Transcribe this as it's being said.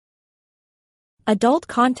Adult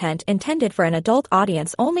content intended for an adult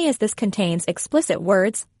audience only, as this contains explicit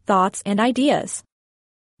words, thoughts, and ideas.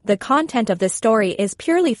 The content of this story is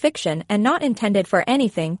purely fiction and not intended for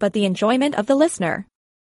anything but the enjoyment of the listener.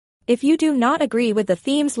 If you do not agree with the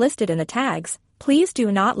themes listed in the tags, please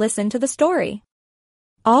do not listen to the story.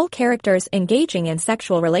 All characters engaging in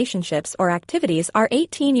sexual relationships or activities are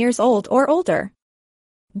 18 years old or older.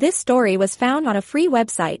 This story was found on a free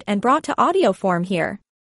website and brought to audio form here.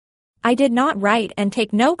 I did not write and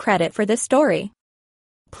take no credit for this story.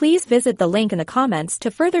 Please visit the link in the comments to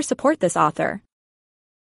further support this author.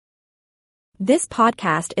 This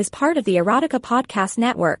podcast is part of the Erotica Podcast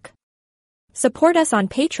Network. Support us on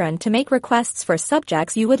Patreon to make requests for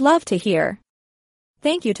subjects you would love to hear.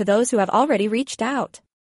 Thank you to those who have already reached out.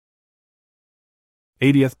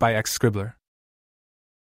 80th by X Scribbler.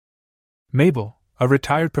 Mabel, a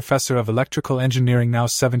retired professor of electrical engineering now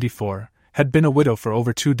 74, had been a widow for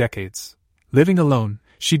over 2 decades. Living alone,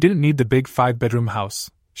 she didn't need the big 5-bedroom house.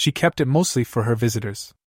 She kept it mostly for her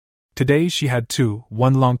visitors. Today she had 2,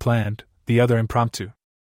 one long planned, the other impromptu.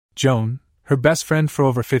 Joan, her best friend for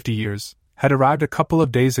over 50 years, had arrived a couple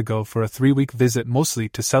of days ago for a 3-week visit, mostly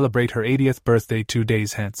to celebrate her 80th birthday 2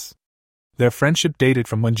 days hence. Their friendship dated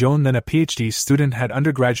from when Joan, then a PhD student, had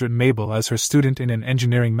undergraduate Mabel as her student in an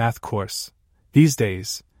engineering math course. These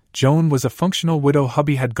days, Joan was a functional widow.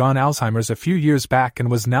 Hubby had gone Alzheimer's a few years back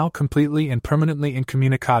and was now completely and permanently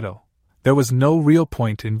incommunicado. There was no real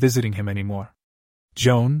point in visiting him anymore.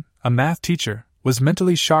 Joan, a math teacher, was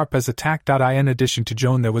mentally sharp as a tack. In addition to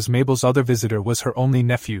Joan, there was Mabel's other visitor, was her only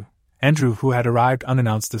nephew, Andrew, who had arrived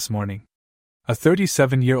unannounced this morning. A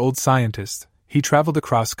 37-year-old scientist, he traveled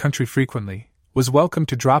across country frequently, was welcome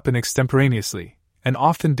to drop in extemporaneously, and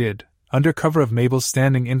often did, under cover of Mabel's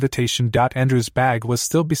standing invitation. Andrew's bag was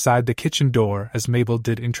still beside the kitchen door as Mabel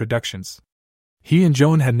did introductions. He and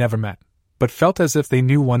Joan had never met, but felt as if they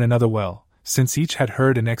knew one another well, since each had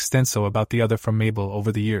heard in extenso about the other from Mabel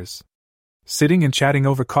over the years. Sitting and chatting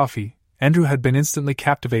over coffee, Andrew had been instantly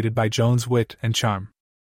captivated by Joan's wit and charm.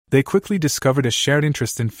 They quickly discovered a shared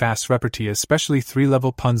interest in fast repartee, especially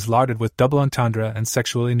 3-level puns larded with double entendre and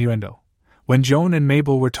sexual innuendo. When Joan and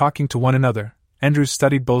Mabel were talking to one another, Andrew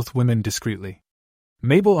studied both women discreetly.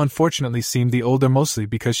 Mabel unfortunately seemed the older, mostly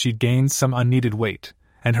because she'd gained some unneeded weight,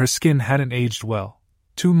 and her skin hadn't aged well.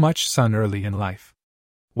 Too much sun early in life.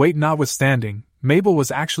 Weight notwithstanding, Mabel was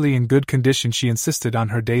actually in good condition. She insisted on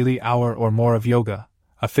her daily hour or more of yoga,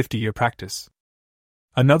 a 50-year practice.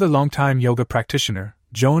 Another long-time yoga practitioner,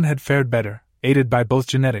 Joan, had fared better, aided by both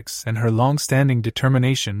genetics and her long-standing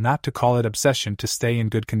determination not to call it obsession to stay in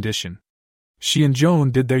good condition. She and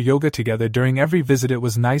Joan did their yoga together during every visit. It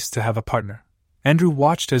was nice to have a partner. Andrew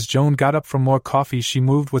watched as Joan got up for more coffee. She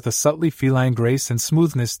moved with a subtly feline grace and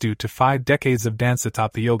smoothness due to 5 decades of dance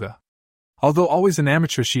atop the yoga. Although always an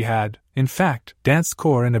amateur, she had, in fact, danced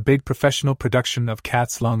core in a big professional production of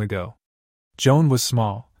Cats long ago. Joan was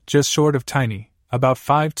small, just short of tiny, about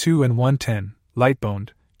 5'2" and 110,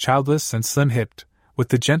 light-boned, childless and slim-hipped, with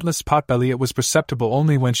the gentlest potbelly. It was perceptible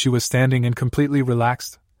only when she was standing and completely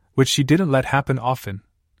relaxed, which she didn't let happen often.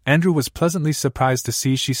 Andrew was pleasantly surprised to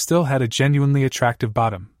see she still had a genuinely attractive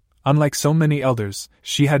bottom. Unlike so many elders,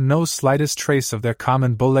 she had no slightest trace of their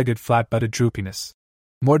common bow-legged flat-butted droopiness.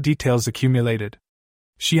 More details accumulated.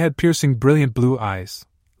 She had piercing brilliant blue eyes,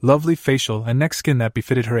 lovely facial and neck skin that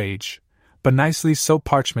befitted her age, but nicely so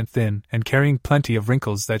parchment thin and carrying plenty of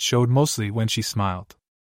wrinkles that showed mostly when she smiled.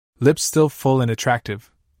 Lips still full and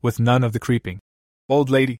attractive, with none of the creeping old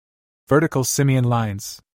lady vertical simian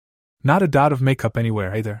lines. Not a dot of makeup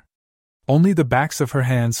anywhere either. Only the backs of her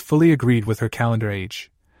hands fully agreed with her calendar age,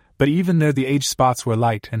 but even there the age spots were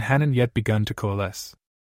light and hadn't yet begun to coalesce.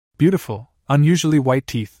 Beautiful, unusually white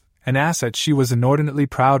teeth, an asset she was inordinately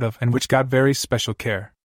proud of and which got very special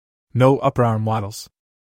care. No upper arm waddles.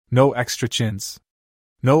 No extra chins.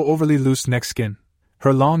 No overly loose neck skin.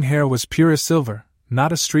 Her long hair was pure as silver,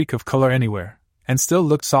 not a streak of color anywhere, and still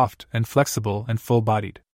looked soft and flexible and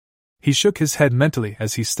full-bodied. He shook his head mentally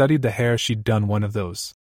as he studied the hair. She'd done one of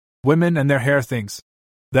those women and their hair things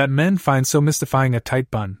that men find so mystifying, a tight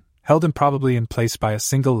bun, held improbably in place by a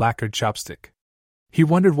single lacquered chopstick. He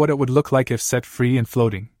wondered what it would look like if set free and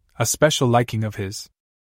floating, a special liking of his.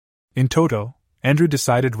 In toto, Andrew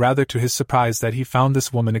decided rather to his surprise that he found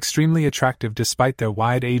this woman extremely attractive despite their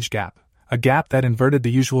wide age gap, a gap that inverted the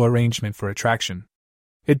usual arrangement for attraction.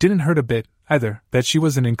 It didn't hurt a bit, either, that she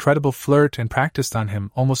was an incredible flirt and practiced on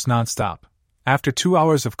him almost non-stop. After 2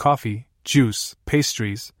 hours of coffee, juice,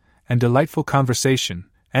 pastries, and delightful conversation,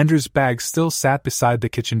 Andrew's bag still sat beside the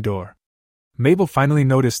kitchen door. Mabel finally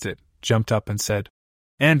noticed it, jumped up and said,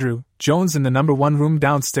 "Andrew, Joan's in the number 1 room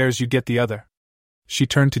downstairs, you get the other." She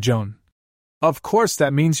turned to Joan. Of course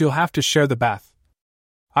that means you'll have to share the bath.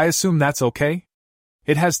 I assume that's okay?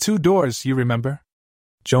 It has 2 doors, you remember?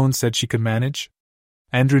 Joan said she could manage.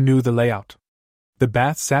 Andrew knew the layout. The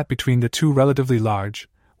bath sat between the 2 relatively large,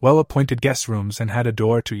 well-appointed guest rooms and had a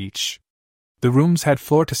door to each. The rooms had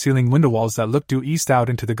floor-to-ceiling window walls that looked due east out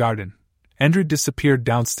into the garden. Andrew disappeared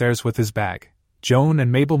downstairs with his bag. Joan and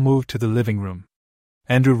Mabel moved to the living room.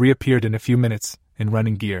 Andrew reappeared in a few minutes, in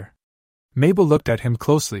running gear. Mabel looked at him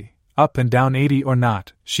closely. Up and down 80 or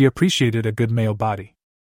not, she appreciated a good male body.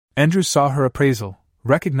 Andrew saw her appraisal,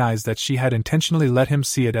 recognized that she had intentionally let him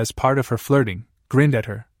see it as part of her flirting, grinned at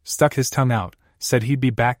her, stuck his tongue out, said he'd be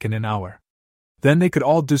back in an hour. Then they could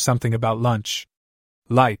all do something about lunch.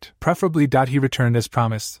 Light, preferably. He returned as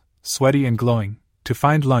promised, sweaty and glowing, to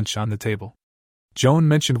find lunch on the table. Joan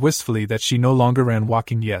mentioned wistfully that she no longer ran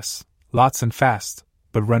walking, yes, lots and fast,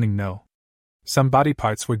 but running no. Some body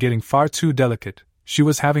parts were getting far too delicate. She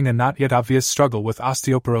was having a not yet obvious struggle with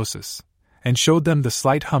osteoporosis, and showed them the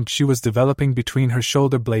slight hump she was developing between her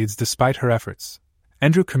shoulder blades despite her efforts.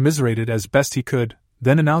 Andrew commiserated as best he could,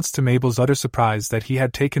 then announced to Mabel's utter surprise that he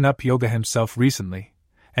had taken up yoga himself recently,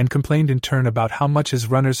 and complained in turn about how much his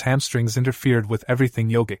runner's hamstrings interfered with everything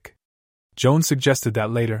yogic. Joan suggested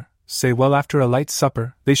that later, say well after a light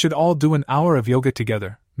supper, they should all do an hour of yoga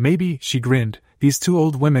together. Maybe, she grinned, these 2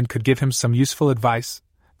 old women could give him some useful advice.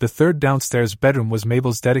 The 3rd downstairs bedroom was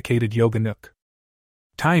Mabel's dedicated yoga nook.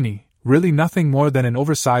 Tiny, really nothing more than an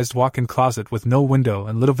oversized walk-in closet with no window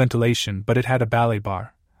and little ventilation, but it had a ballet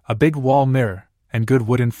bar, a big wall mirror, and good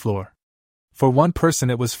wooden floor. For 1 person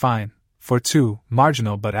it was fine, for 2,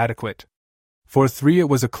 marginal but adequate. For 3 it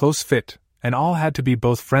was a close fit, and all had to be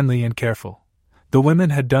both friendly and careful. The women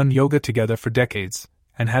had done yoga together for decades,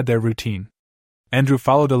 and had their routine. Andrew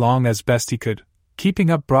followed along as best he could.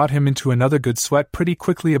 Keeping up brought him into another good sweat pretty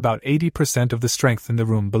quickly. About 80% of the strength in the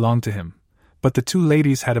room belonged to him, but the 2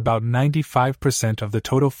 ladies had about 95% of the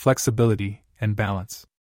total flexibility and balance.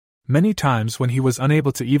 Many times when he was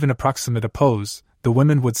unable to even approximate a pose, the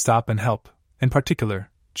women would stop and help. In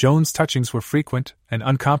particular, Joan's touchings were frequent and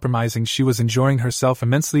uncompromising. She was enjoying herself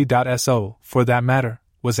immensely. So, for that matter,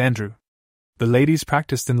 was Andrew. The ladies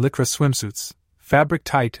practiced in lycra swimsuits, fabric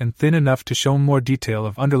tight and thin enough to show more detail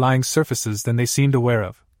of underlying surfaces than they seemed aware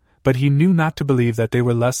of, but he knew not to believe that they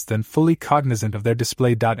were less than fully cognizant of their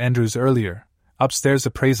display. Andrew's earlier, upstairs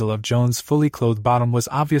appraisal of Joan's fully clothed bottom was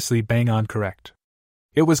obviously bang-on correct.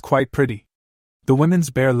 It was quite pretty. The women's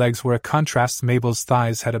bare legs were a contrast. Mabel's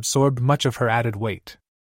thighs had absorbed much of her added weight.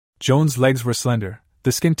 Joan's legs were slender,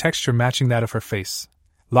 the skin texture matching that of her face,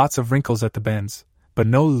 lots of wrinkles at the bends, but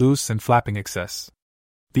no loose and flapping excess.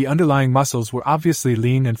 The underlying muscles were obviously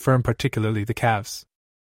lean and firm, particularly the calves.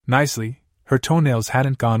 Nicely, her toenails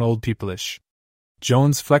hadn't gone old people-ish.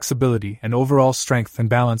 Joan's flexibility and overall strength and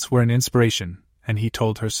balance were an inspiration, and he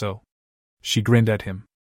told her so. She grinned at him.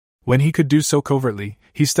 When he could do so covertly,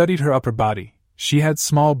 he studied her upper body. She had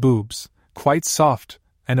small boobs, quite soft,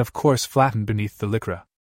 and of course flattened beneath the lycra.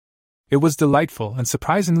 It was delightful and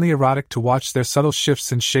surprisingly erotic to watch their subtle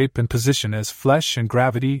shifts in shape and position as flesh and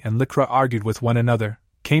gravity and lycra argued with one another,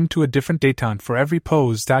 came to a different détente for every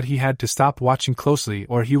pose. He had to stop watching closely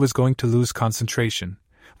or he was going to lose concentration,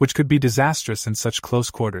 which could be disastrous in such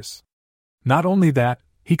close quarters. Not only that,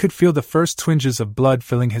 he could feel the first twinges of blood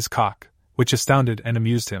filling his cock, which astounded and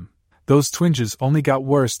amused him. Those twinges only got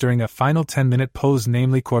worse during a final 10-minute pose,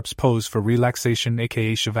 namely corpse pose for relaxation,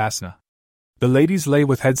 aka Shavasana. The ladies lay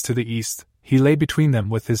with heads to the east, he lay between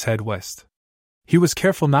them with his head west. He was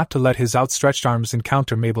careful not to let his outstretched arms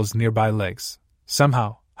encounter Mabel's nearby legs.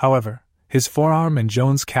 Somehow, however, his forearm and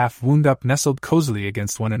Joan's calf wound up nestled cozily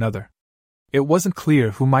against one another. It wasn't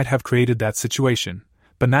clear who might have created that situation,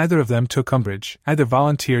 but neither of them took umbrage, either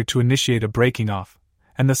volunteered to initiate a breaking off,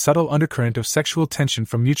 and the subtle undercurrent of sexual tension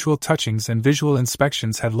from mutual touchings and visual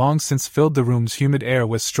inspections had long since filled the room's humid air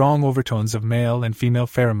with strong overtones of male and female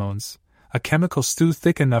pheromones, a chemical stew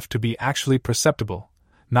thick enough to be actually perceptible,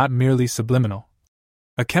 not merely subliminal.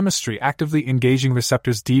 A chemistry actively engaging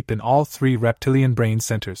receptors deep in all 3 reptilian brain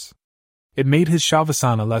centers. It made his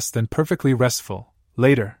Shavasana less than perfectly restful.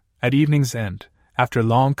 Later, at evening's end, after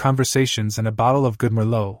long conversations and a bottle of good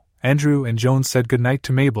Merlot, Andrew and Joan said goodnight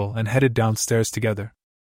to Mabel and headed downstairs together.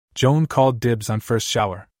 Joan called dibs on first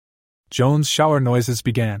shower. Joan's shower noises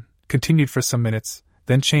began, continued for some minutes,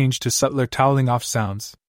 then changed to subtler toweling off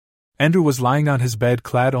sounds. Andrew was lying on his bed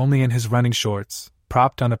clad only in his running shorts,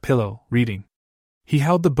 propped on a pillow, reading. He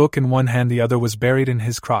held the book in one hand, the other was buried in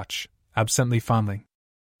his crotch, absently fondling.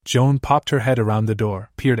 Joan popped her head around the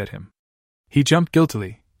door, peered at him. He jumped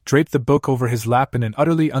guiltily, draped the book over his lap in an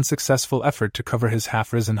utterly unsuccessful effort to cover his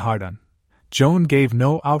half-risen hard-on. Joan gave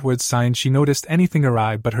no outward sign she noticed anything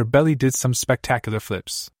awry, but her belly did some spectacular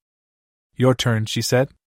flips. "Your turn," she said.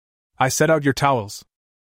 "I set out your towels.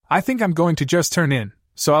 I think I'm going to just turn in,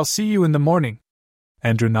 so I'll see you in the morning."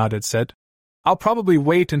 Andrew nodded, said, "I'll probably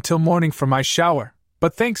wait until morning for my shower,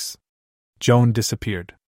 but thanks." Joan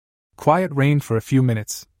disappeared. Quiet reigned for a few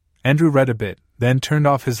minutes. Andrew read a bit, then turned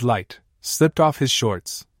off his light, slipped off his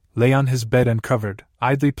shorts, lay on his bed uncovered,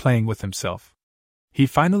 idly playing with himself. He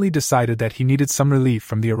finally decided that he needed some relief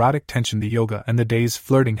from the erotic tension the yoga and the day's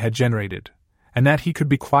flirting had generated, and that he could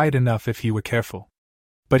be quiet enough if he were careful.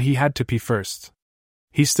 But he had to pee first.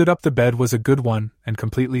 He stood up. The bed was a good one, and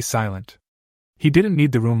completely silent. He didn't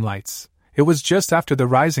need the room lights. It was just after the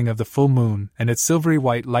rising of the full moon, and its silvery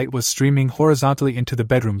white light was streaming horizontally into the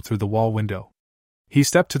bedroom through the wall window. He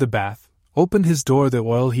stepped to the bath, opened his door. The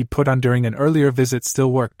oil he'd put on during an earlier visit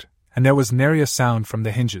still worked, and there was nary a sound from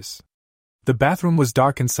the hinges. The bathroom was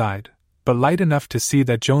dark inside, but light enough to see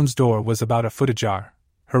that Joan's door was about a foot ajar.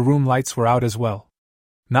 Her room lights were out as well.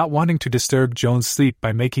 Not wanting to disturb Joan's sleep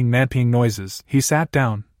by making man-peeing noises, he sat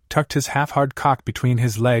down, tucked his half-hard cock between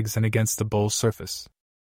his legs and against the bowl's surface.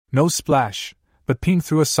 No splash, but peeing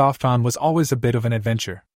through a soft on was always a bit of an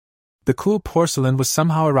adventure. The cool porcelain was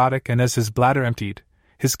somehow erotic, and as his bladder emptied,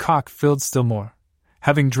 his cock filled still more.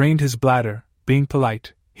 Having drained his bladder, being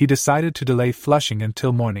polite, he decided to delay flushing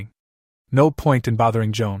until morning. No point in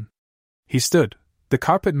bothering Joan. He stood. The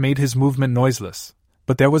carpet made his movement noiseless,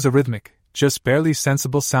 but there was a rhythmic, just barely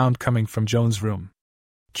sensible sound coming from Joan's room.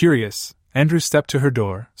 Curious, Andrew stepped to her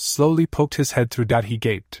door, slowly poked his head through. He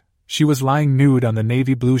gaped. She was lying nude on the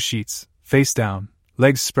navy blue sheets, face down,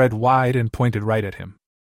 legs spread wide and pointed right at him.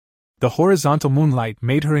 The horizontal moonlight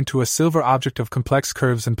made her into a silver object of complex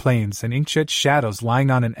curves and planes and inkjet shadows lying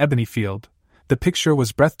on an ebony field. The picture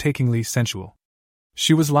was breathtakingly sensual.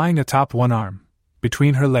 She was lying atop one arm.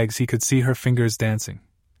 Between her legs he could see her fingers dancing.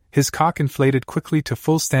 His cock inflated quickly to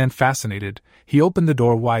full stand. Fascinated, he opened the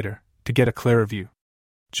door wider, to get a clearer view.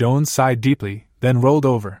 Joan sighed deeply, then rolled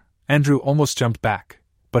over. Andrew almost jumped back,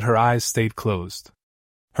 but her eyes stayed closed.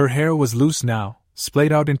 Her hair was loose now,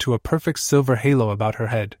 splayed out into a perfect silver halo about her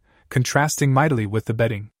head, contrasting mightily with the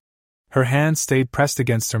bedding. Her hands stayed pressed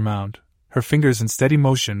against her mound, her fingers in steady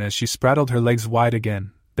motion as she spraddled her legs wide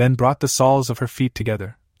again, then brought the soles of her feet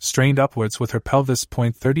together, strained upwards with her pelvis.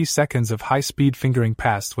 30 seconds of high-speed fingering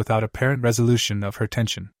passed without apparent resolution of her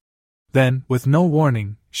tension. Then, with no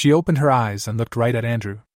warning, she opened her eyes and looked right at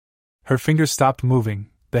Andrew. Her fingers stopped moving,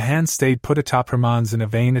 the hands stayed put atop her mons in a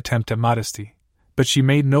vain attempt at modesty, but she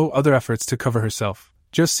made no other efforts to cover herself,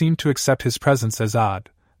 just seemed to accept his presence as odd,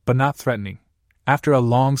 but not threatening. After a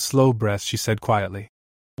long, slow breath she said quietly,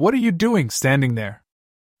 "What are you doing standing there?"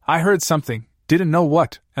 "I heard something, didn't know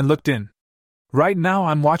what, and looked in. Right now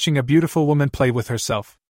I'm watching a beautiful woman play with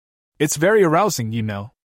herself. It's very arousing, you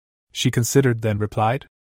know." She considered, then replied,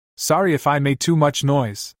 "Sorry if I made too much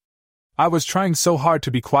noise. I was trying so hard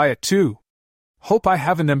to be quiet too. Hope I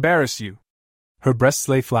haven't embarrassed you." Her breasts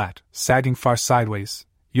lay flat, sagging far sideways,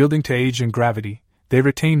 yielding to age and gravity. They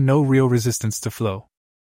retained no real resistance to flow.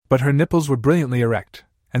 But her nipples were brilliantly erect,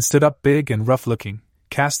 and stood up big and rough-looking,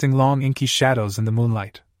 casting long inky shadows in the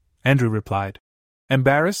moonlight. Andrew replied,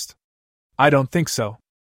 "Embarrassed? I don't think so.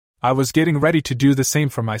 I was getting ready to do the same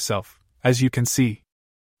for myself, as you can see."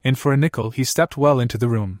 In for a nickel he stepped well into the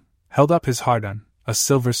room, held up his hard-on, a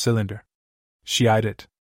silver cylinder. She eyed it.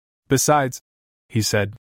 "Besides," he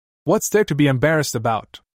said, "what's there to be embarrassed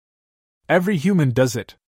about? Every human does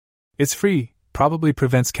it. It's free, probably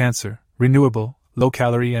prevents cancer, renewable,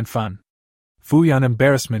 low-calorie and fun. Fooey on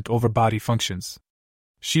embarrassment over body functions."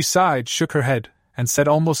 She sighed, shook her head, and said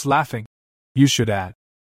almost laughing, "You should add.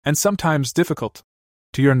 And sometimes difficult.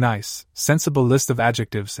 To your nice, sensible list of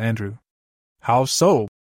adjectives, Andrew." "How so?"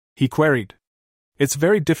 he queried. "It's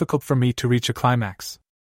very difficult for me to reach a climax."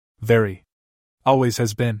 "Very. Always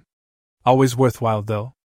has been. Always worthwhile,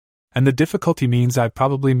 though. And the difficulty means I've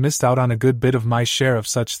probably missed out on a good bit of my share of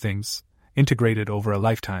such things, integrated over a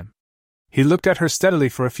lifetime." He looked at her steadily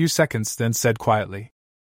for a few seconds, then said quietly,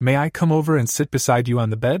 "May I come over and sit beside you on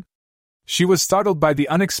the bed?" She was startled by the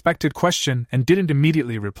unexpected question and didn't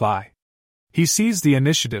immediately reply. He seized the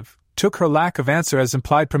initiative, took her lack of answer as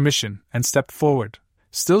implied permission, and stepped forward.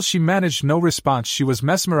 Still she managed no response. She was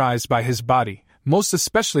mesmerized by his body, most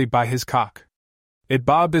especially by his cock. It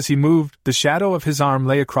bobbed as he moved. The shadow of his arm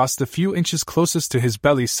lay across the few inches closest to his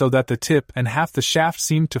belly so that the tip and half the shaft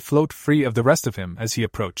seemed to float free of the rest of him as he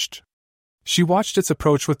approached. She watched its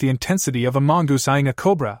approach with the intensity of a mongoose eyeing a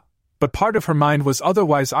cobra, but part of her mind was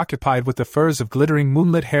otherwise occupied with the furs of glittering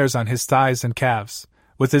moonlit hairs on his thighs and calves,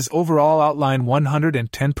 with his overall outline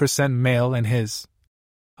 110% male and his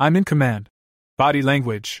 "I'm in command" Body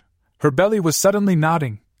language. Her belly was suddenly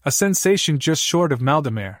nodding, a sensation just short of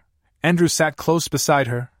Maldemare. Andrew sat close beside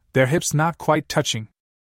her, their hips not quite touching.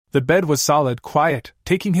 The bed was solid, quiet,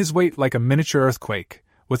 taking his weight like a miniature earthquake,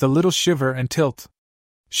 with a little shiver and tilt.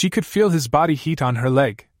 She could feel his body heat on her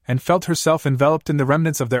leg, and felt herself enveloped in the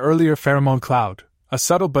remnants of their earlier pheromone cloud, a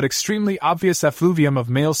subtle but extremely obvious effluvium of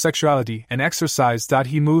male sexuality and exercise.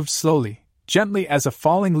 He moved slowly, gently as a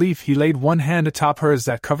falling leaf. He laid one hand atop hers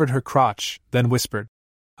that covered her crotch, then whispered,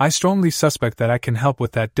 "I strongly suspect that I can help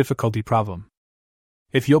with that difficulty problem.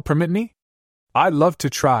 If you'll permit me? I'd love to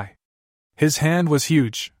try." His hand was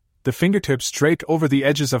huge, the fingertips draped over the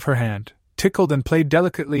edges of her hand, tickled and played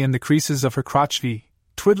delicately in the creases of her crotch V,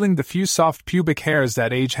 twiddling the few soft pubic hairs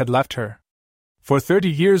that age had left her. For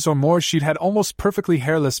 30 years or more she'd had almost perfectly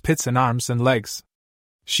hairless pits and arms and legs.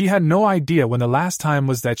 She had no idea when the last time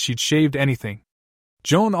was that she'd shaved anything.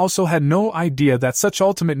 Joan also had no idea that such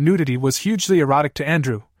ultimate nudity was hugely erotic to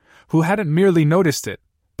Andrew, who hadn't merely noticed it,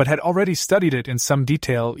 but had already studied it in some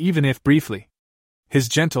detail, even if briefly. His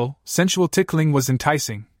gentle, sensual tickling was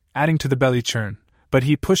enticing, adding to the belly churn, but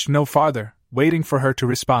he pushed no farther, waiting for her to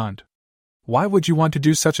respond. "Why would you want to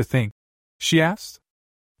do such a thing?" she asked.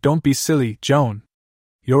 "Don't be silly, Joan.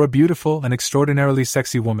 You're a beautiful and extraordinarily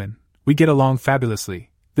sexy woman. We get along fabulously.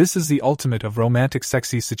 This is the ultimate of romantic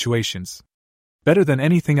sexy situations. Better than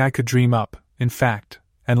anything I could dream up, in fact,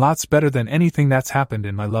 and lots better than anything that's happened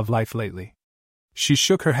in my love life lately." She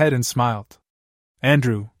shook her head and smiled.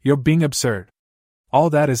 "Andrew, you're being absurd. All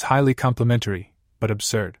that is highly complimentary, but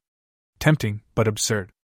absurd. Tempting, but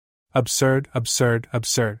absurd. Absurd, absurd,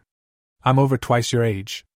 absurd. I'm over twice your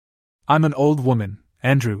age. I'm an old woman,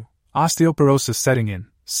 Andrew, osteoporosis setting in,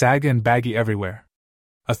 sag and baggy everywhere.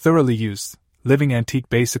 A thoroughly used, living antique,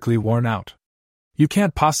 basically worn out. You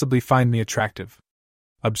can't possibly find me attractive.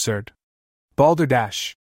 Absurd.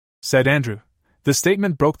 Balderdash," said Andrew. The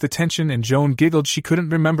statement broke the tension and Joan giggled. She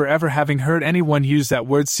couldn't remember ever having heard anyone use that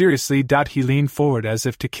word seriously. He leaned forward as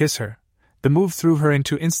if to kiss her. The move threw her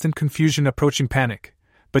into instant confusion, approaching panic,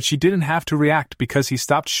 but she didn't have to react because he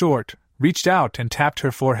stopped short, reached out and tapped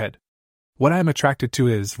her forehead. "What I'm attracted to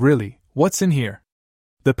is, really, what's in here.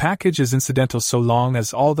 The package is incidental so long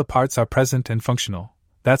as all the parts are present and functional.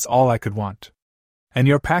 That's all I could want. And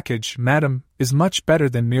your package, madam, is much better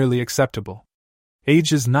than merely acceptable.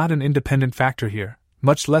 Age is not an independent factor here,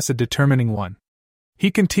 much less a determining one."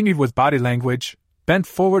 He continued with body language, bent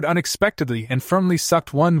forward unexpectedly and firmly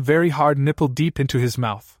sucked one very hard nipple deep into his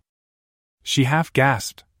mouth. She half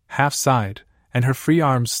gasped, half sighed, and her free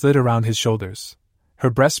arms slid around his shoulders. Her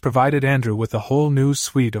breast provided Andrew with a whole new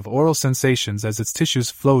suite of oral sensations as its tissues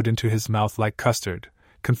flowed into his mouth like custard,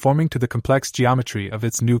 conforming to the complex geometry of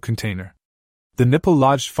its new container. The nipple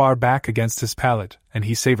lodged far back against his palate, and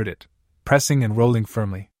he savored it, pressing and rolling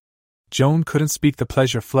firmly. Joan couldn't speak. The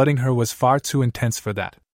pleasure flooding her was far too intense for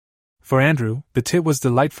that. For Andrew, the tit was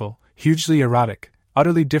delightful, hugely erotic,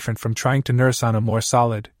 utterly different from trying to nurse on a more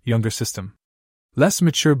solid, younger system. Less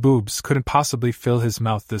mature boobs couldn't possibly fill his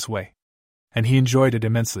mouth this way. And he enjoyed it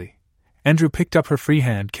immensely. Andrew picked up her free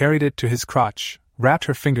hand, carried it to his crotch, wrapped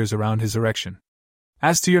her fingers around his erection.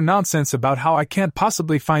 "As to your nonsense about how I can't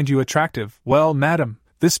possibly find you attractive, well, madam,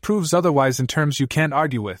 this proves otherwise in terms you can't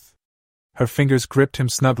argue with." Her fingers gripped him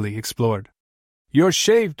snugly, explored. "You're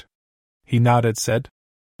shaved?" He nodded, said.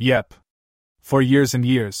 "Yep. For years and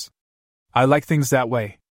years. I like things that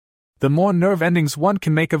way. The more nerve endings one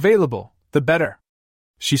can make available, the better."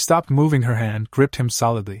 She stopped moving her hand, gripped him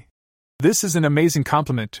solidly. "This is an amazing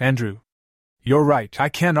compliment, Andrew. You're right, I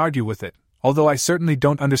can't argue with it, although I certainly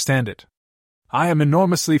don't understand it. I am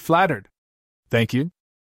enormously flattered." "Thank you."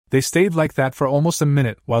 They stayed like that for almost a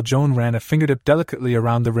minute while Joan ran a fingertip delicately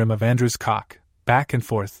around the rim of Andrew's cock, back and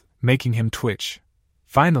forth, making him twitch.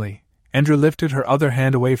 Finally, Andrew lifted her other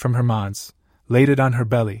hand away from her mons, laid it on her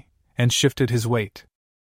belly, and shifted his weight.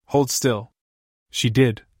 "Hold still." She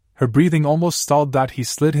did. Her breathing almost stalled. He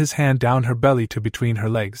slid his hand down her belly to between her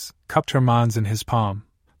legs, cupped her mons in his palm,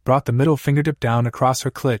 brought the middle fingertip down across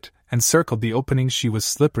her clit, and circled the opening. She was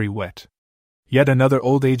slippery wet. Yet another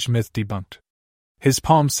old-age myth debunked. His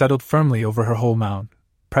palm settled firmly over her whole mound,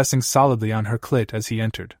 pressing solidly on her clit as he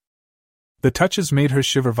entered. The touches made her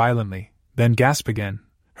shiver violently, then gasp again,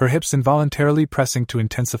 her hips involuntarily pressing to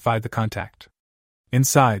intensify the contact.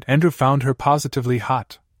 Inside, Andrew found her positively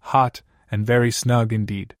hot, and very snug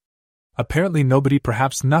indeed. Apparently nobody,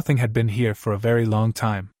 perhaps nothing, had been here for a very long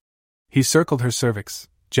time. He circled her cervix,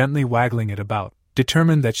 gently waggling it about,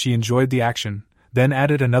 determined that she enjoyed the action, then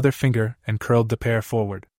added another finger and curled the pair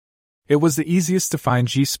forward. It was the easiest to find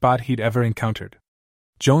G-spot he'd ever encountered.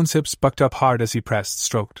 Joan's hips bucked up hard as he pressed,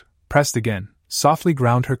 stroked, pressed again, softly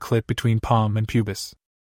ground her clit between palm and pubis.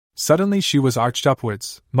 Suddenly she was arched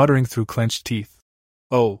upwards, muttering through clenched teeth,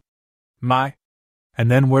 "Oh, my." And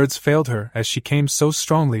then words failed her as she came so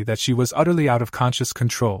strongly that she was utterly out of conscious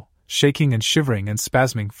control, shaking and shivering and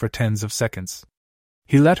spasming for tens of seconds.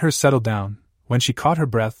 He let her settle down. When she caught her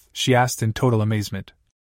breath, she asked in total amazement,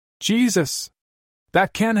 "Jesus!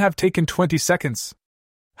 That can't have taken 20 seconds.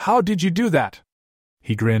 How did you do that?"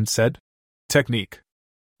 He grinned, said, "Technique.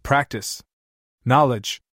 Practice.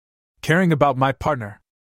 Knowledge. Caring about my partner.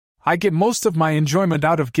 I get most of my enjoyment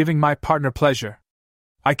out of giving my partner pleasure.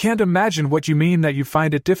 I can't imagine what you mean that you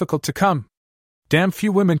find it difficult to come. Damn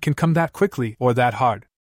few women can come that quickly or that hard.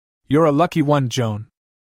 You're a lucky one, Joan."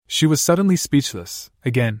 She was suddenly speechless,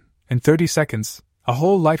 again. In 30 seconds, a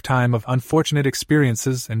whole lifetime of unfortunate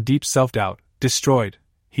experiences and deep self-doubt, destroyed.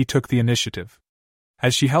 He took the initiative.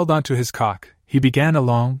 As she held onto his cock, he began a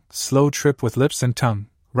long, slow trip with lips and tongue,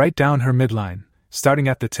 right down her midline, starting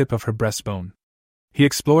at the tip of her breastbone. He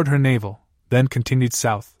explored her navel, then continued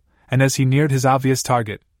south, and as he neared his obvious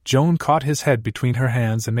target, Joan caught his head between her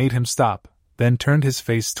hands and made him stop, then turned his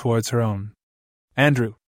face towards her own.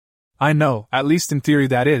 "Andrew, I know, at least in theory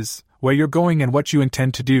that is, where you're going and what you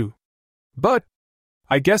intend to do. But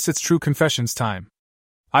I guess it's true confessions time.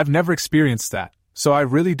 I've never experienced that, so I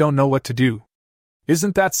really don't know what to do.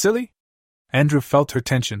 Isn't that silly?" Andrew felt her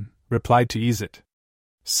tension, replied to ease it.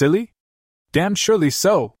 "Silly? Damn surely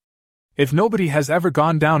so. If nobody has ever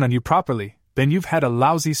gone down on you properly, then you've had a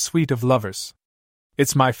lousy suite of lovers.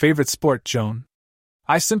 It's my favorite sport, Joan.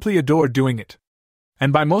 I simply adore doing it.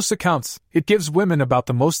 And by most accounts, it gives women about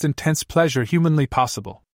the most intense pleasure humanly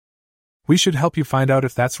possible. We should help you find out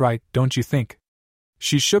if that's right, don't you think?"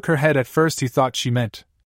 She shook her head. At first he thought she meant,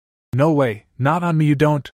 "No way, not on me you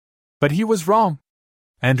don't." But he was wrong.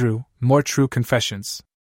 "Andrew, more true confessions.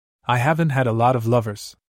 I haven't had a lot of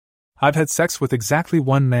lovers. I've had sex with exactly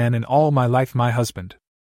one man in all my life, my husband.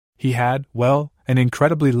 He had, well, an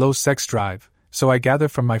incredibly low sex drive, so I gather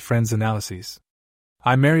from my friend's analyses.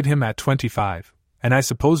 I married him at 25, and I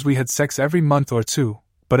suppose we had sex every month or two,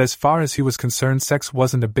 but as far as he was concerned, sex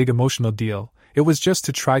wasn't a big emotional deal, it was just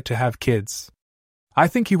to try to have kids. I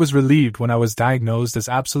think he was relieved when I was diagnosed as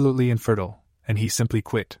absolutely infertile, and he simply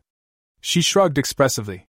quit." She shrugged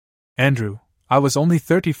expressively. "Andrew, I was only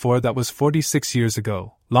 34, that was 46 years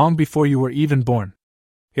ago, long before you were even born.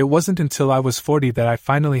 It wasn't until I was 40 that I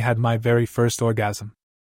finally had my very first orgasm.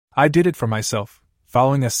 I did it for myself,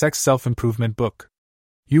 following a sex self-improvement book.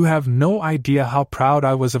 You have no idea how proud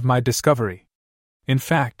I was of my discovery. In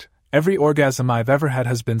fact, every orgasm I've ever had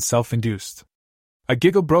has been self-induced." A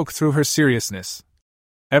giggle broke through her seriousness.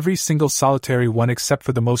 "Every single solitary one except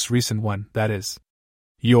for the most recent one, that is.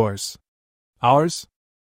 Yours." "Ours?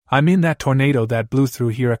 I mean that tornado that blew through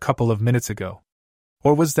here a couple of minutes ago.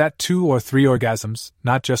 Or was that 2 or 3 orgasms,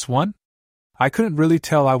 not just one? I couldn't really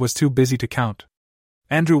tell, I was too busy to count."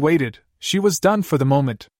 Andrew waited. She was done for the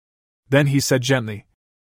moment. Then he said gently,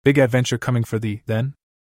 "Big adventure coming for thee, then?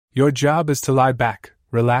 Your job is to lie back,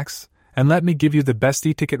 relax, and let me give you the best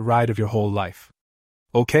e-ticket ride of your whole life.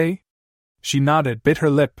 Okay?" She nodded, bit her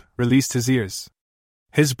lip, released his ears.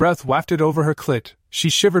 His breath wafted over her clit. She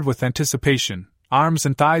shivered with anticipation, arms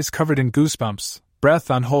and thighs covered in goosebumps, breath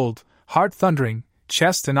on hold, heart thundering,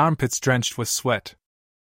 chest and armpits drenched with sweat.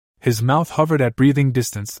 His mouth hovered at breathing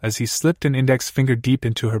distance as he slipped an index finger deep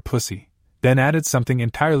into her pussy, then added something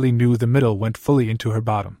entirely new. The middle went fully into her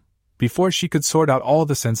bottom. Before she could sort out all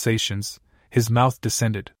the sensations, his mouth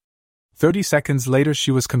descended. 30 seconds later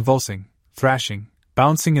she was convulsing, thrashing,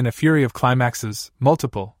 bouncing in a fury of climaxes,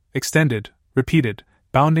 multiple, extended, repeated,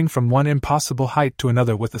 bounding from one impossible height to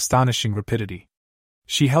another with astonishing rapidity.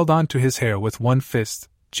 She held on to his hair with one fist,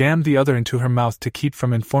 jammed the other into her mouth to keep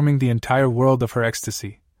from informing the entire world of her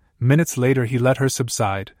ecstasy. Minutes later he let her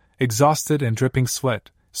subside, exhausted and dripping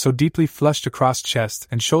sweat, so deeply flushed across chest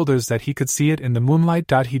and shoulders that he could see it in the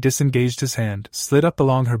moonlight. He disengaged his hand, slid up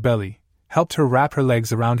along her belly, helped her wrap her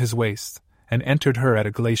legs around his waist, and entered her at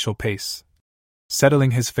a glacial pace,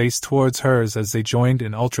 settling his face towards hers as they joined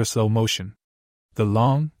in ultra-slow motion. The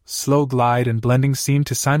long, slow glide and blending seemed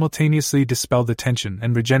to simultaneously dispel the tension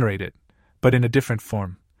and regenerate it, but in a different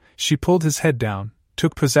form. She pulled his head down,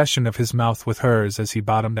 took possession of his mouth with hers as he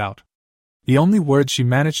bottomed out. The only words she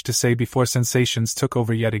managed to say before sensations took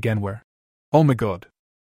over yet again were, "Oh my God.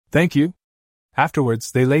 Thank you."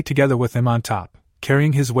 Afterwards they lay together with him on top,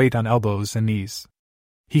 carrying his weight on elbows and knees.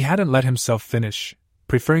 He hadn't let himself finish,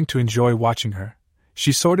 preferring to enjoy watching her.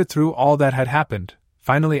 She sorted through all that had happened,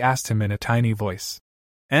 finally asked him in a tiny voice,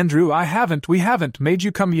 "Andrew, we haven't made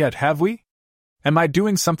you come yet, have we? Am I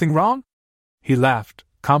doing something wrong?" He laughed,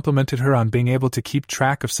 complimented her on being able to keep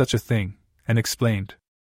track of such a thing, and explained.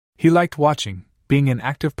 He liked watching, being an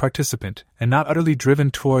active participant and not utterly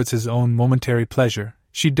driven towards his own momentary pleasure.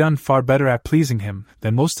 She'd done far better at pleasing him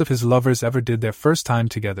than most of his lovers ever did their first time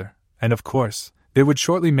together, and of course, they would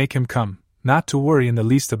shortly make him come, not to worry in the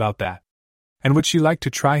least about that. And would she like to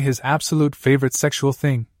try his absolute favorite sexual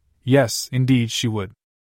thing? Yes, indeed she would.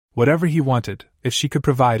 Whatever he wanted, if she could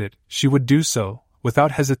provide it, she would do so,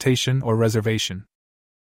 without hesitation or reservation.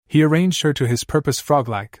 He arranged her to his purpose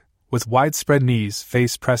frog-like, with widespread knees,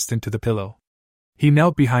 face pressed into the pillow. He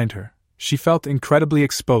knelt behind her. She felt incredibly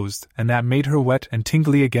exposed, and that made her wet and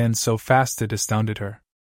tingly again so fast it astounded her.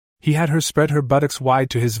 He had her spread her buttocks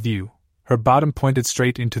wide to his view, her bottom pointed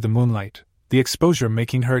straight into the moonlight, the exposure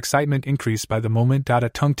making her excitement increase by the moment. A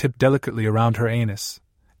tongue tipped delicately around her anus,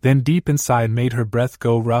 then deep inside made her breath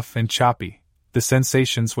go rough and choppy. The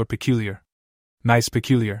sensations were peculiar. Nice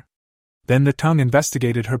peculiar. Then the tongue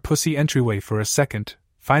investigated her pussy entryway for a second,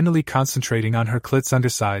 finally concentrating on her clit's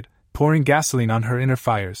underside, pouring gasoline on her inner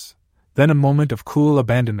fires. Then a moment of cool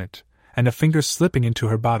abandonment, and a finger slipping into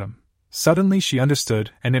her bottom. Suddenly she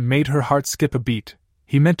understood, and it made her heart skip a beat.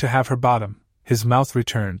 He meant to have her bottom. His mouth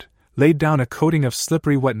returned, laid down a coating of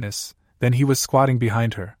slippery wetness, then he was squatting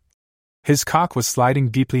behind her. His cock was sliding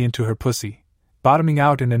deeply into her pussy, bottoming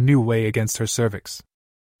out in a new way against her cervix.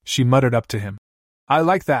 She muttered up to him, "I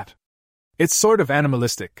like that. It's sort of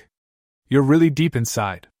animalistic. You're really deep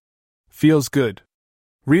inside. Feels good.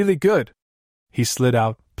 Really good." He slid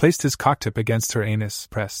out, placed his cocktip against her anus,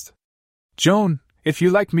 pressed. "Joan, if you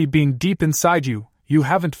like me being deep inside you, you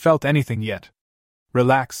haven't felt anything yet.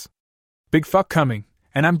 Relax. Big fuck coming,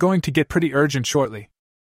 and I'm going to get pretty urgent shortly.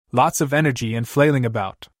 Lots of energy and flailing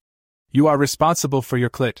about. You are responsible for your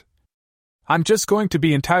clit. I'm just going to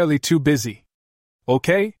be entirely too busy.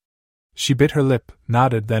 Okay?" She bit her lip,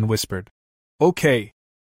 nodded, then whispered, "Okay,"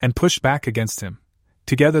 and pushed back against him.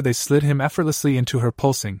 Together they slid him effortlessly into her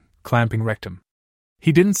pulsing, clamping rectum.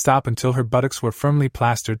 He didn't stop until her buttocks were firmly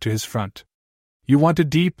plastered to his front. "You wanted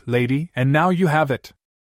deep, lady, and now you have it.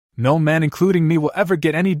 No man including me will ever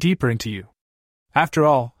get any deeper into you. After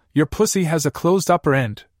all, your pussy has a closed upper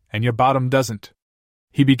end, and your bottom doesn't."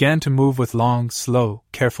 He began to move with long, slow,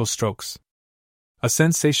 careful strokes. A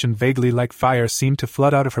sensation vaguely like fire seemed to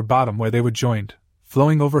flood out of her bottom where they were joined,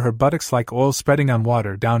 flowing over her buttocks like oil spreading on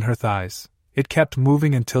water down her thighs. It kept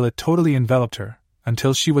moving until it totally enveloped her,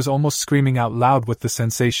 until she was almost screaming out loud with the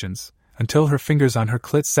sensations, until her fingers on her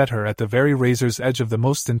clit set her at the very razor's edge of the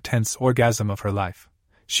most intense orgasm of her life.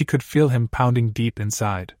 She could feel him pounding deep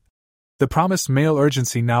inside. The promised male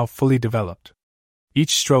urgency now fully developed.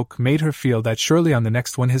 Each stroke made her feel that surely on the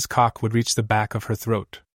next one his cock would reach the back of her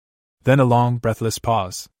throat. Then a long, breathless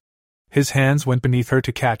pause. His hands went beneath her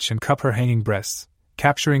to catch and cup her hanging breasts,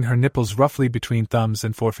 capturing her nipples roughly between thumbs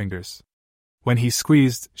and forefingers. When he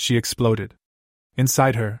squeezed, she exploded.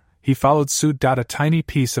 Inside her, he followed suit. A tiny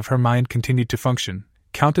piece of her mind continued to function,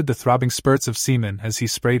 counted the throbbing spurts of semen as he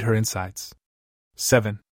sprayed her insides.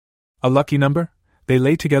 7. A lucky number? They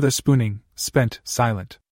lay together spooning, spent,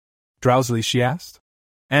 silent. Drowsily she asked,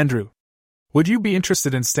 "Andrew, would you be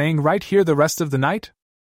interested in staying right here the rest of the night?"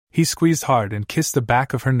 He squeezed hard and kissed the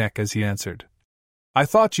back of her neck as he answered, "I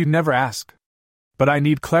thought you'd never ask. But I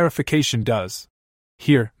need clarification. Does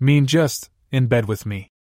here mean just in bed with me?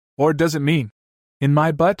 Or does it mean in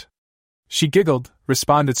my butt?" She giggled,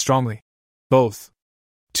 responded strongly, "Both."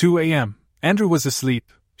 2 a.m. Andrew was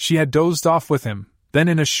asleep. She had dozed off with him, then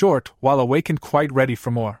in a short while awakened quite ready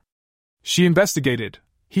for more. She investigated.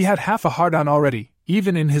 He had half a hard-on already,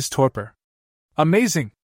 even in his torpor.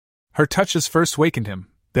 Amazing! Her touches first wakened him,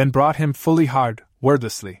 then brought him fully hard,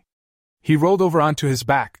 wordlessly. He rolled over onto his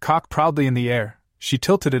back, cock proudly in the air. She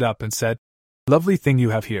tilted it up and said, "Lovely thing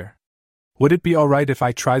you have here. Would it be all right if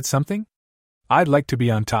I tried something? I'd like to be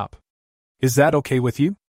on top. Is that okay with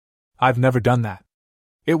you?" I've never done that.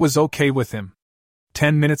 It was okay with him.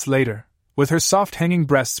 10 minutes later, with her soft hanging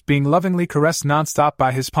breasts being lovingly caressed nonstop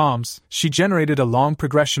by his palms, she generated a long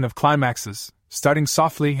progression of climaxes, starting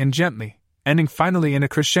softly and gently, ending finally in a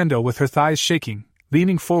crescendo with her thighs shaking,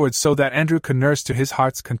 leaning forward so that Andrew could nurse to his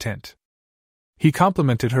heart's content. He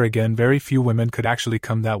complimented her again. Very few women could actually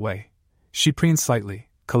come that way. She preened slightly,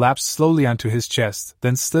 collapsed slowly onto his chest,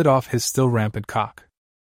 then slid off his still rampant cock.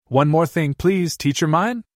 "One more thing, please, teacher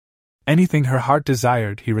mine?" "Anything her heart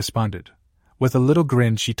desired," he responded. With a little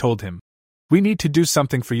grin she told him, "We need to do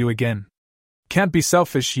something for you again. Can't be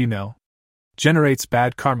selfish, you know. Generates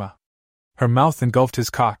bad karma." Her mouth engulfed his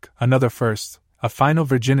cock, another first, a final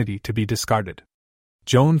virginity to be discarded.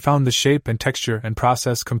 Joan found the shape and texture and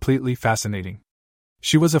process completely fascinating.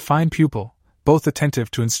 She was a fine pupil, both attentive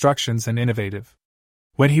to instructions and innovative.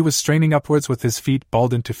 When he was straining upwards with his feet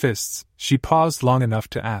balled into fists, she paused long enough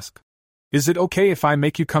to ask, "Is it okay if I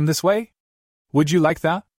make you come this way? Would you like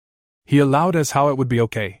that?" He allowed as how it would be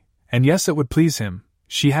okay, and yes, it would please him.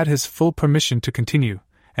 She had his full permission to continue,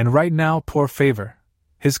 and right now, poor favor.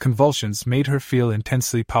 His convulsions made her feel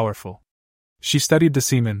intensely powerful. She studied the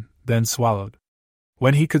semen, then swallowed.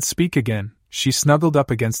 When he could speak again, she snuggled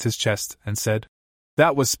up against his chest and said,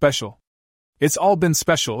 "That was special. It's all been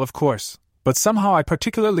special, of course, but somehow I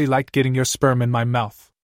particularly liked getting your sperm in my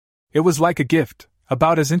mouth. It was like a gift,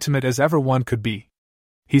 about as intimate as ever one could be."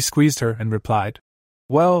 He squeezed her and replied,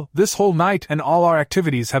 "Well, this whole night and all our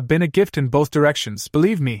activities have been a gift in both directions,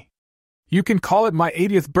 believe me. You can call it my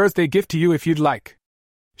 80th birthday gift to you if you'd like."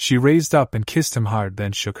 She raised up and kissed him hard,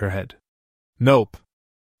 then shook her head. "Nope.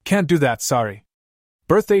 Can't do that, sorry.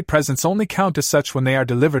 Birthday presents only count as such when they are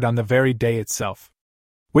delivered on the very day itself.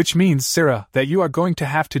 Which means, Sarah, that you are going to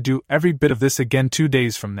have to do every bit of this again 2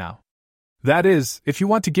 days from now. That is, if you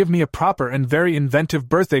want to give me a proper and very inventive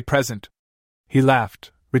birthday present." He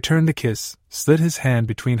laughed, returned the kiss, slid his hand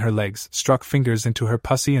between her legs, struck fingers into her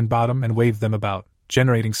pussy and bottom and waved them about,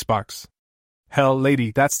 generating sparks. "Hell,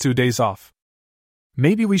 lady, that's 2 days off.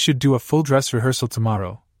 Maybe we should do a full dress rehearsal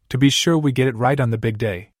tomorrow, to be sure we get it right on the big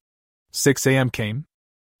day." 6 a.m. came.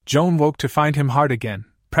 Joan woke to find him hard again,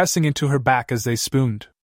 pressing into her back as they spooned.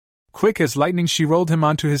 Quick as lightning she rolled him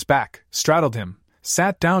onto his back, straddled him,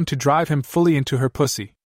 sat down to drive him fully into her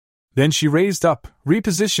pussy. Then she raised up,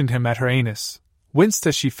 repositioned him at her anus, winced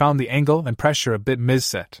as she found the angle and pressure a bit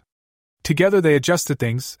misset. Together they adjusted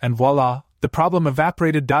things, and voila, the problem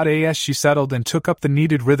evaporated. As she settled and took up the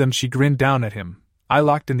needed rhythm, she grinned down at him, eye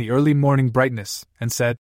locked in the early morning brightness, and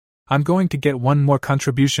said, "I'm going to get one more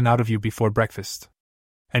contribution out of you before breakfast.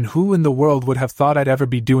 And who in the world would have thought I'd ever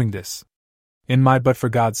be doing this? In my butt, for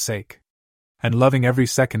God's sake. And loving every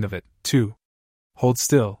second of it, too. Hold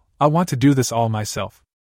still, I want to do this all myself.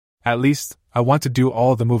 At least, I want to do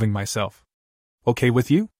all the moving myself. Okay with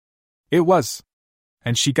you?" It was.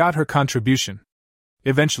 And she got her contribution.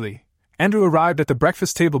 Eventually, Andrew arrived at the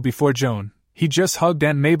breakfast table before Joan. He just hugged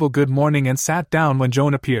Aunt Mabel good morning and sat down when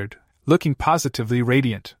Joan appeared, looking positively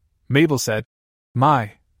radiant. Mabel said,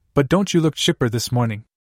 "My, but don't you look chipper this morning.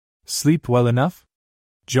 Sleep well enough?"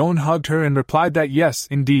 Joan hugged her and replied that yes,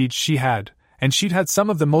 indeed, she had, and she'd had some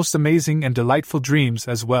of the most amazing and delightful dreams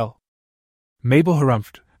as well. Mabel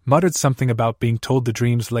harumphed, muttered something about being told the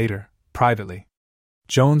dreams later, privately.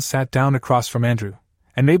 Joan sat down across from Andrew,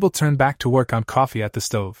 and Mabel turned back to work on coffee at the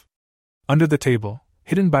stove. Under the table,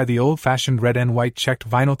 hidden by the old-fashioned red and white checked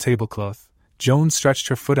vinyl tablecloth, Joan stretched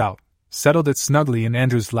her foot out, settled it snugly in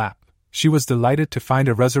Andrew's lap. She was delighted to find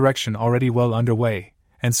a resurrection already well underway,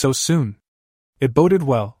 and so soon. It boded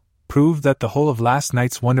well, proved that the whole of last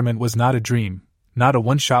night's wonderment was not a dream, not a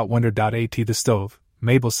one-shot wonder. At the stove,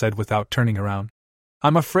 Mabel said without turning around,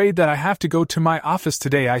 "I'm afraid that I have to go to my office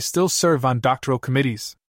today. I still serve on doctoral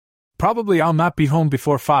committees. Probably I'll not be home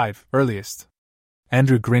before 5, earliest."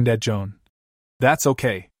 Andrew grinned at Joan. "That's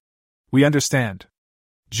okay. We understand.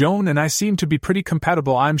 Joan and I seem to be pretty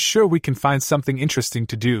compatible. I'm sure we can find something interesting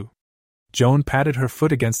to do." Joan patted her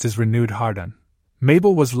foot against his renewed hard-on.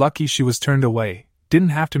 Mabel was lucky she was turned away, didn't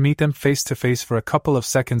have to meet them face to face for a couple of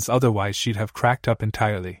seconds, otherwise she'd have cracked up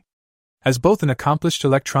entirely. As both an accomplished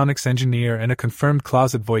electronics engineer and a confirmed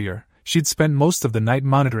closet voyeur, she'd spent most of the night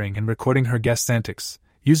monitoring and recording her guests' antics,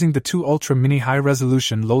 using the 2 ultra-mini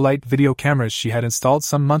high-resolution low-light video cameras she had installed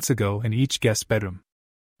some months ago in each guest bedroom.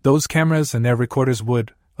 Those cameras and their recorders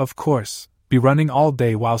would, of course, be running all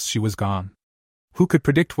day whilst she was gone. Who could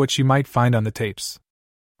predict what she might find on the tapes?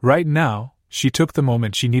 Right now, she took the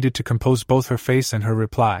moment she needed to compose both her face and her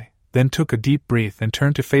reply, then took a deep breath and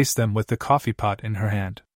turned to face them with the coffee pot in her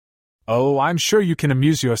hand. "Oh, I'm sure you can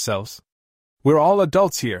amuse yourselves. We're all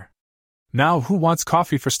adults here. Now who wants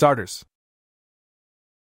coffee for starters?"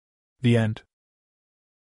 The end.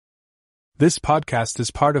 This podcast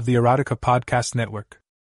is part of the Erotica Podcast Network.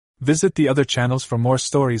 Visit the other channels for more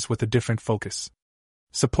stories with a different focus.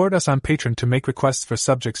 Support us on Patreon to make requests for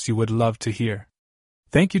subjects you would love to hear.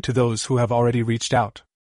 Thank you to those who have already reached out.